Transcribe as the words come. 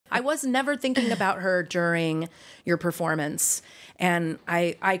I was never thinking about her during your performance. And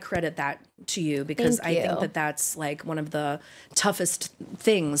I credit that to you because I think that that's like one of the toughest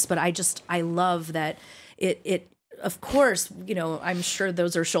things. But I love that it of course, you know, I'm sure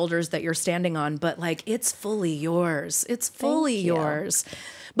those are shoulders that you're standing on, but like it's fully yours. It's fully yours.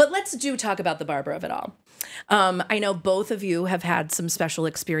 But let's talk about the Barbra of it all. I know both of you have had some special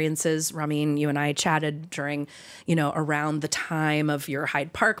experiences. Ramin, you and I chatted during, you know, around the time of your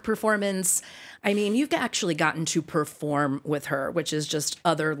Hyde Park performance. I mean, you've actually gotten to perform with her, which is just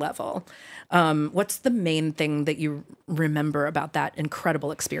other level. What's the main thing that you remember about that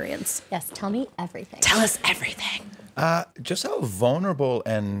incredible experience? Yes, tell me everything. Tell us everything. Just how vulnerable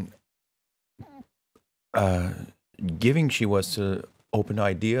and giving she was to open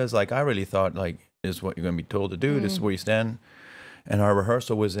ideas. Like, I really thought, like, this is what you're going to be told to do. This is where you stand. And our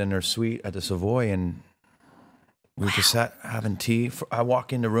rehearsal was in her suite at the Savoy, and we just sat having tea. I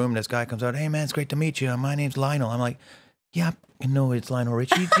walk in the room, this guy comes out, hey, man, it's great to meet you. My name's Lionel. I'm like, yeah, I know it's Lionel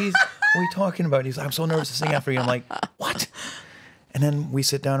Richie. Jeez, what are you talking about? He's like, I'm so nervous to sing after you. I'm like, what? And then we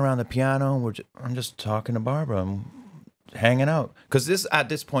sit down around the piano, and I'm just talking to Barbra. I'm hanging out. Because at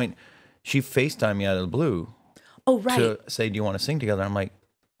this point, she FaceTimed me out of the blue. Oh, right. To say, do you want to sing together? I'm like,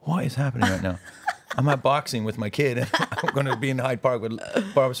 what is happening right now? I'm at boxing with my kid, and I'm going to be in Hyde Park with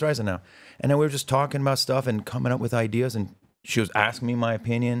Barbra Streisand now. And then we were just talking about stuff and coming up with ideas, and she was asking me my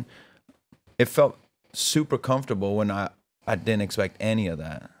opinion. It felt super comfortable when I didn't expect any of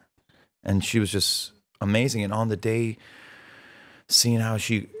that. And she was just amazing. And on the day, seeing how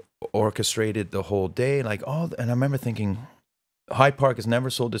she orchestrated the whole day, and I remember thinking, Hyde Park has never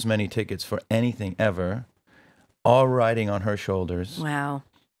sold this many tickets for anything ever, all riding on her shoulders. Wow.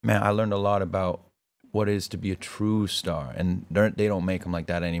 Man, I learned a lot about what it is to be a true star, and they don't make them like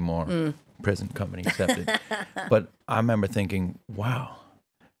that anymore. Present company accepted. But I remember thinking, wow.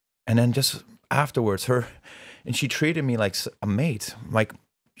 And then just afterwards, and she treated me like a mate. Like,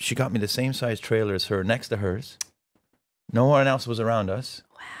 she got me the same size trailer as her, next to hers. No one else was around us.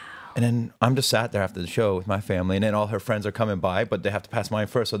 Wow. And then I'm just sat there after the show with my family, and then all her friends are coming by, but they have to pass mine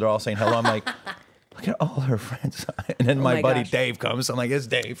first, so they're all saying hello. I'm like, look at all her friends. And then my buddy Dave comes. I'm like, it's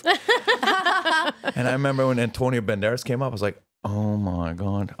Dave. And I remember when Antonio Banderas came up, I was like, oh my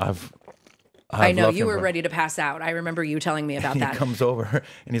God, I know, you were ready to pass out. I remember you telling me about that. He comes over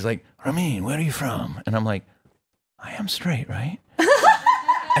and he's like, Ramin, where are you from? And I'm like, I am straight, right?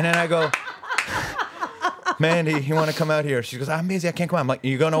 And then I go, Mandy, you want to come out here? She goes, I'm busy, I can't come out. I'm like,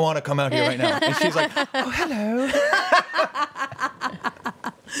 you're going to want to come out here right now. And she's like, oh, hello.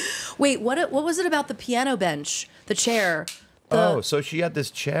 Wait, what was it about the piano bench, the chair? So she had this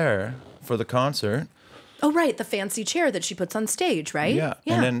chair for the concert. Oh, right, the fancy chair that she puts on stage, right? Yeah.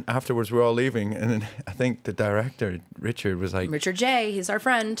 And then afterwards, we're all leaving. And then I think the director, Richard, was like... Richard J., he's our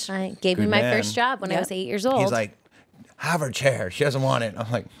friend. I gave me my first job when I was 8 years old. He's like, have her chair. She doesn't want it.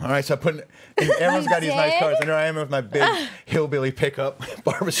 I'm like, all right. So I put it... Everyone's got these nice cars. And there I am with my big hillbilly pickup.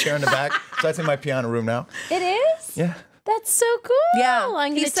 Barbara's chair in the back. So that's in my piano room now. It is? Yeah. That's so cool. Yeah,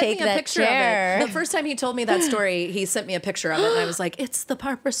 I'm going to take me a that picture chair. of it. The first time he told me that story, he sent me a picture of it, and I was like, "It's the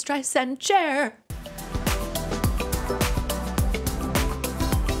Barbra Streisand chair."